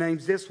 She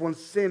names this one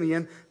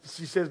Simeon.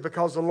 She says,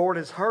 because the Lord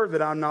has heard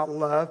that I'm not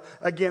loved.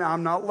 Again,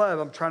 I'm not loved.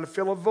 I'm trying to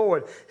fill a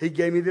void. He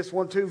gave me this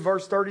one too.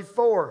 Verse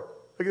 34.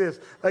 Look at this.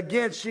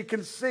 Again, she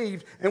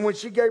conceived, and when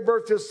she gave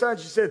birth to a son,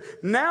 she said,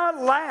 now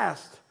at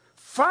last,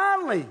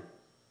 finally,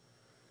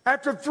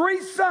 after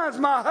 3 sons,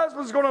 my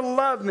husband's going to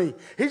love me.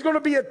 He's going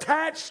to be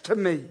attached to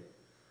me.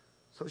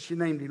 So she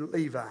named him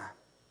Levi.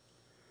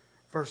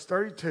 Verse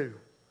 32,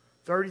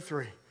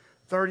 33,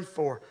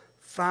 34,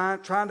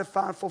 trying to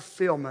find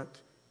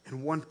fulfillment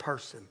in one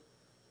person.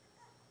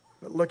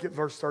 But look at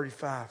verse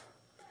 35.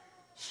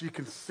 She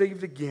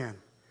conceived again.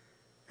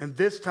 And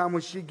this time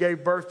when she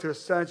gave birth to a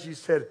son, she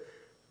said,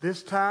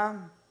 this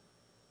time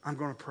I'm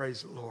going to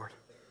praise the Lord.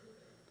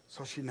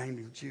 So she named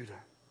him Judah.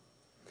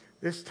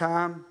 This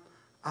time,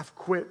 I've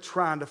quit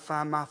trying to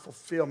find my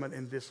fulfillment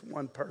in this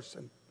one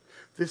person.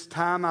 This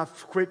time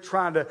I've quit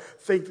trying to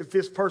think that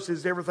this person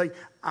is everything.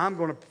 I'm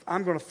going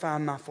to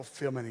find my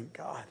fulfillment in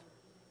God.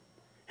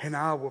 And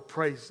I will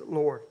praise the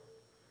Lord.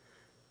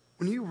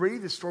 When you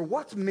read this story,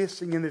 what's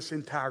missing in this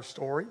entire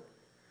story?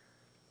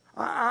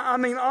 I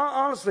mean,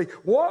 honestly,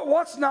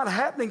 what's not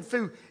happening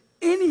through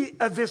any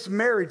of this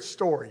marriage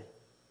story?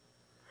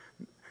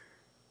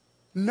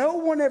 No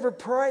one ever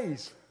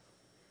prays.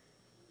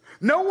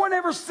 No one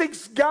ever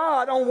seeks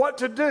God on what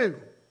to do.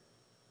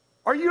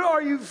 Are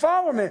you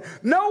following me?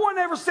 No one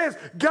ever says,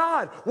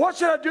 God, what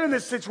should I do in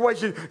this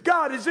situation?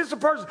 God, is this a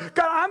person?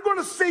 God, I'm going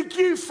to seek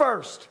you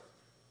first.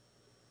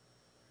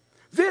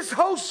 This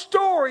whole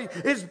story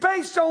is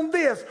based on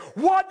this.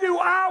 What do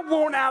I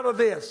want out of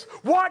this?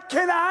 What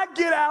can I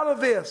get out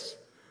of this?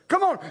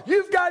 Come on,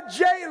 you've got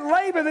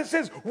Laban that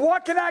says,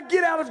 what can I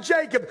get out of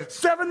Jacob?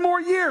 7 more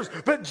years.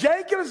 But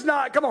Jacob is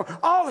not. Come on,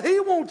 all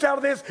he wants out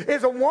of this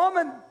is a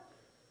woman.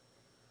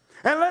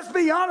 And let's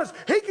be honest,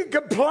 he can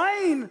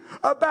complain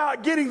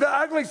about getting the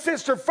ugly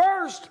sister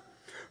first,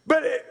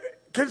 but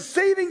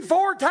conceiving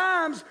 4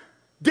 times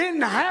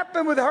didn't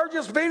happen with her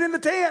just being in the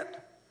tent.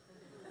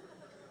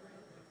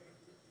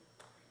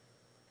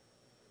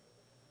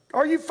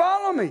 Are you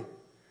following me?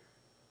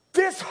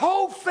 This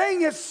whole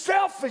thing is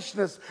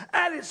selfishness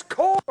at its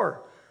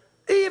core.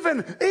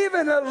 Even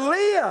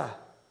Leah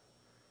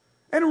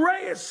and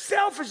Ray is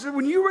selfishness.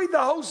 When you read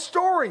the whole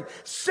story,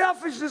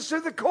 selfishness to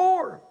the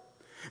core.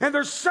 And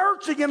they're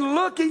searching and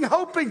looking,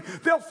 hoping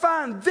they'll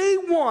find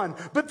the one.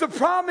 But the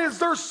problem is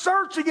they're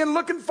searching and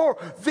looking for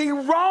the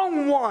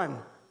wrong one.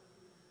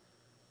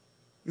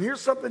 And here's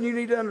something you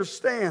need to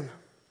understand.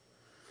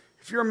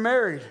 If you're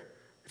married,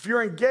 if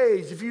you're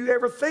engaged, if you're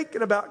ever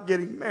thinking about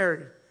getting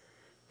married,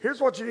 here's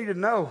what you need to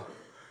know.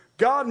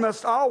 God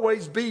must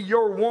always be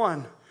your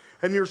one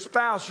and your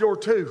spouse your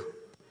two.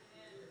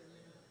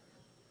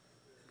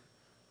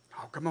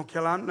 Oh, come on,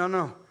 Kelly.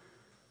 No.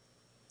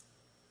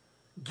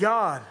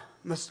 God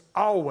must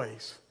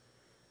always.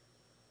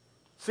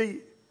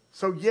 See,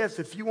 so yes,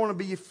 if you want to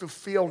be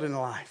fulfilled in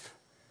life,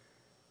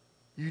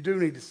 you do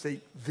need to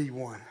seek the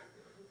one.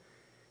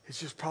 It's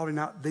just probably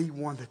not the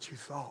one that you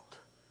thought.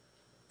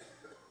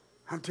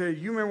 I'm telling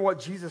you, you remember what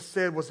Jesus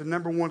said was the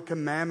number 1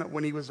 commandment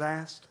when he was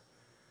asked?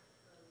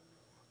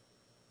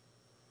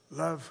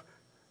 Love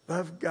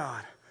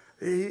God.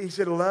 He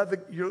said, love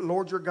your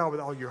Lord your God with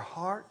all your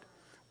heart,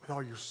 with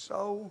all your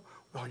soul,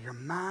 with all your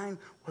mind,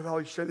 with all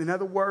your strength. In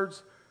other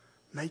words,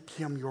 make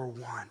him your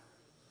one.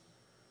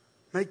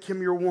 Make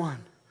him your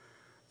one.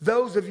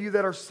 Those of you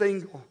that are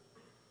single,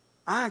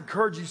 I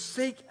encourage you,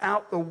 seek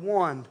out the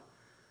one.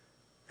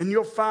 And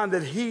you'll find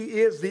that he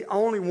is the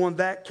only one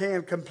that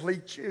can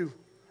complete you.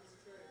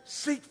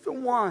 Seek the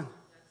one.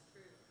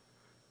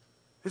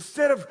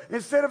 Instead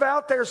of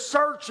out there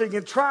searching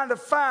and trying to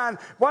find,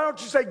 why don't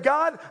you say,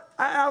 God,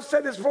 I've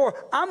said this before,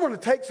 I'm going to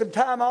take some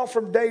time off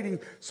from dating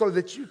so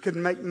that you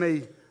can make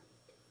me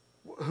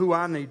who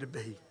I need to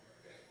be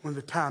when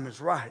the time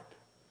is right.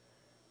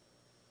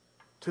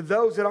 To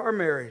those that are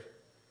married,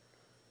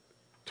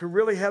 to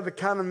really have the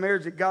kind of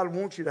marriage that God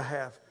wants you to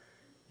have,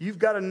 you've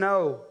got to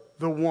know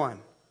the one.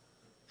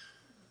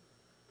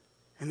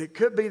 And it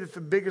could be that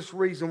the biggest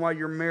reason why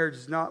your marriage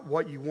is not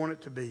what you want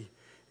it to be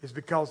is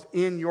because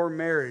in your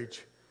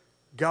marriage,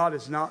 God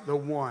is not the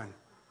one.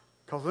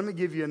 Because let me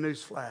give you a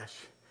news flash.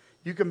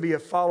 You can be a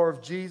follower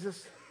of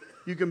Jesus,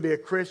 you can be a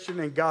Christian,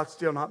 and God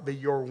still not be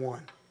your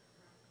one.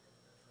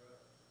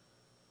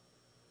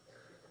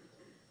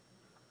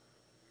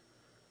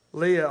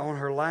 Leah, on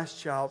her last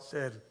child,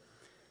 said,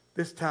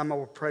 this time I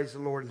will praise the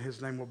Lord and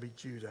his name will be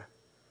Judah.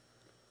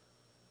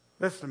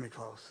 Listen to me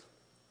close.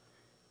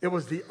 It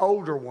was the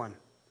older one,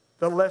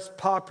 the less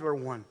popular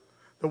one,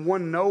 the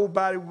one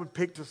nobody would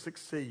pick to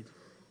succeed,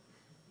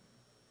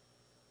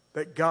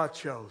 that God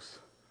chose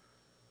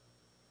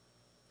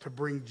to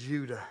bring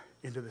Judah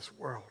into this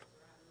world.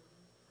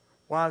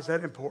 Why is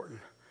that important?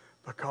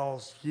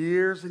 Because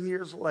years and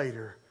years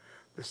later,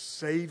 the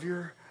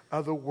Savior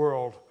of the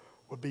world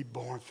would be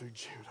born through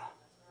Judah.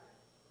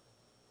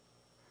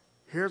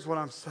 Here's what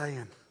I'm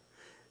saying.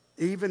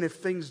 Even if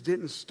things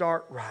didn't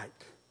start right,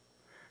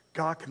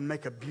 God can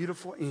make a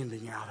beautiful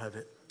ending out of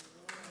it.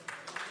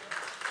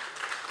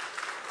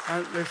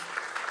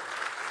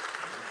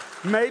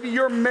 Maybe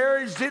your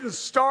marriage didn't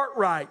start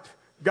right.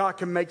 God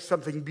can make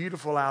something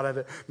beautiful out of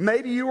it.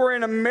 Maybe you were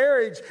in a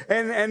marriage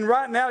and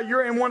right now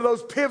you're in one of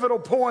those pivotal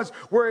points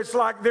where it's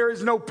like there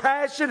is no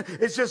passion.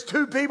 It's just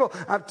two people.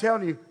 I'm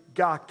telling you,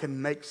 God can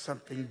make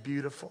something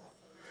beautiful.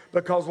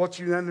 Because what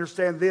you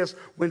understand this,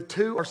 when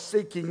two are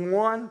seeking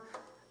one,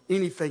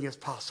 anything is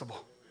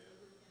possible.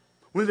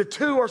 When the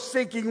two are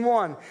seeking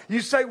one,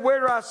 you say,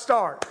 where do I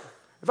start?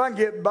 If I can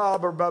get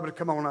Bob or Bubba to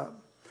come on up.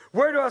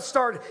 Where do I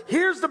start?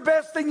 Here's the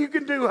best thing you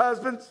can do,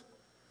 husbands.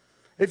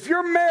 If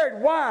you're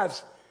married,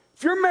 wives,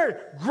 if you're married,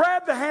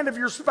 grab the hand of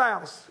your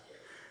spouse.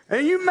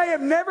 And you may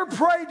have never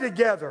prayed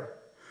together.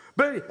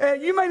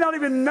 But you may not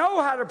even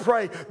know how to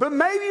pray. But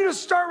maybe you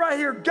just start right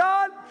here.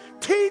 God,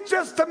 teach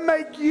us to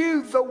make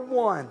you the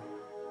one.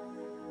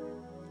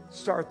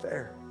 Start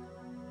there.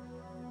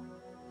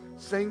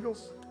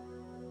 Singles,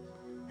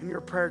 in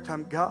your prayer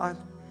time, God,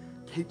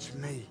 teach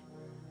me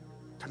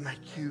to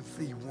make you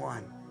the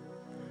one.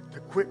 To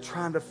quit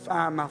trying to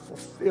find my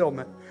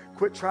fulfillment.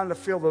 Quit trying to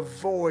fill the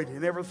void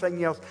and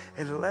everything else.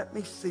 And let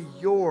me see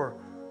you're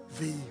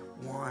the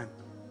one.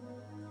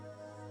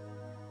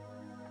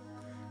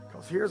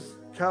 Because here's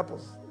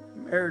couples,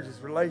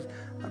 marriages, relationships.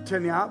 I'm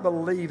telling you, I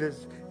believe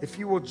if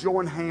you will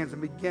join hands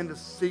and begin to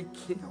seek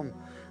Him,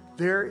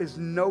 there is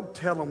no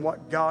telling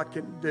what God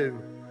can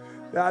do.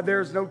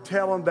 There's no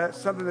telling that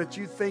something that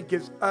you think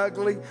is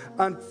ugly,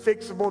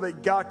 unfixable,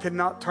 that God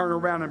cannot turn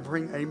around and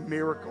bring a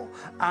miracle.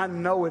 I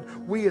know it.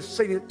 We have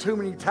seen it too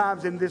many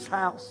times in this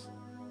house.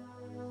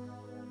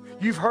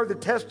 You've heard the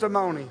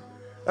testimony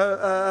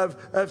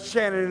of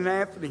Shannon and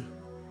Anthony.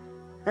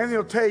 Anthony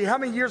will tell you, how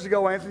many years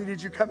ago, Anthony,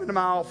 did you come into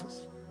my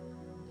office?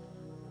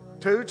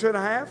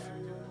 2.5?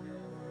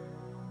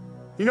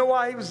 You know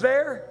why he was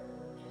there?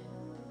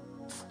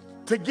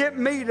 To get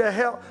me to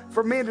help,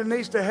 for me and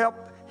Denise to help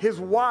his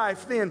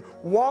wife then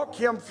walk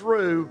him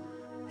through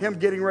him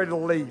getting ready to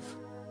leave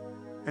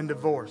and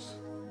divorce.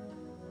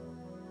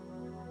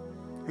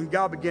 And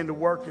God began to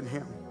work in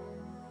him.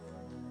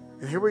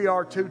 And here we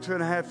are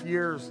 2.5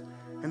 years,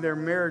 and their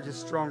marriage is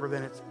stronger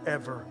than it's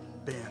ever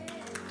been.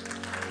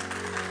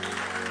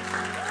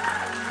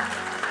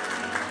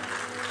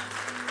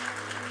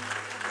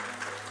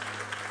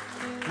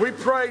 We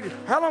prayed,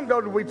 how long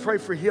ago did we pray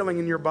for healing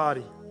in your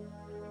body?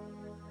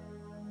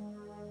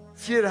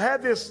 She had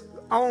had this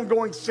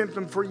ongoing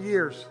symptom for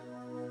years.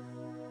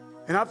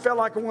 And I felt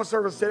like in one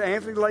service said,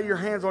 Anthony, lay your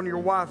hands on your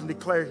wife and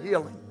declare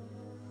healing.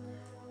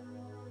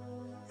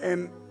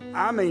 And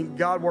I mean,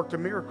 God worked a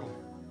miracle.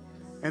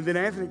 And then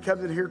Anthony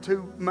comes in here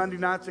 2 Monday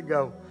nights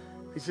ago.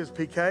 He says,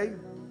 PK,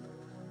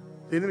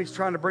 the enemy's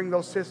trying to bring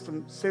those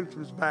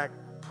symptoms back.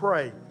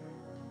 Pray.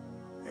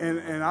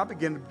 And I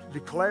began to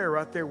declare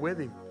right there with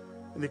him.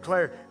 And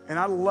declare. And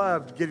I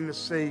loved getting to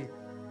see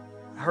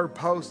her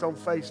post on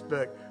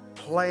Facebook,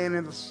 playing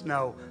in the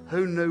snow.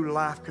 Who knew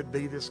life could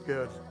be this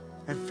good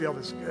and feel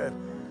this good?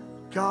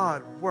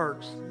 God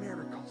works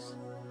miracles.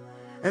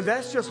 And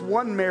that's just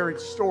one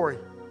marriage story.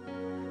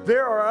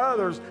 There are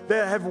others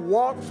that have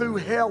walked through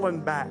hell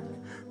and back.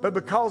 But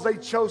because they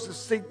chose to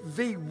seek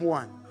the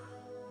one,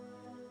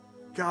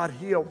 God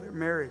healed their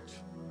marriage.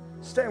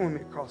 Stand with me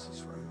across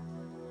this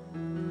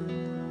room.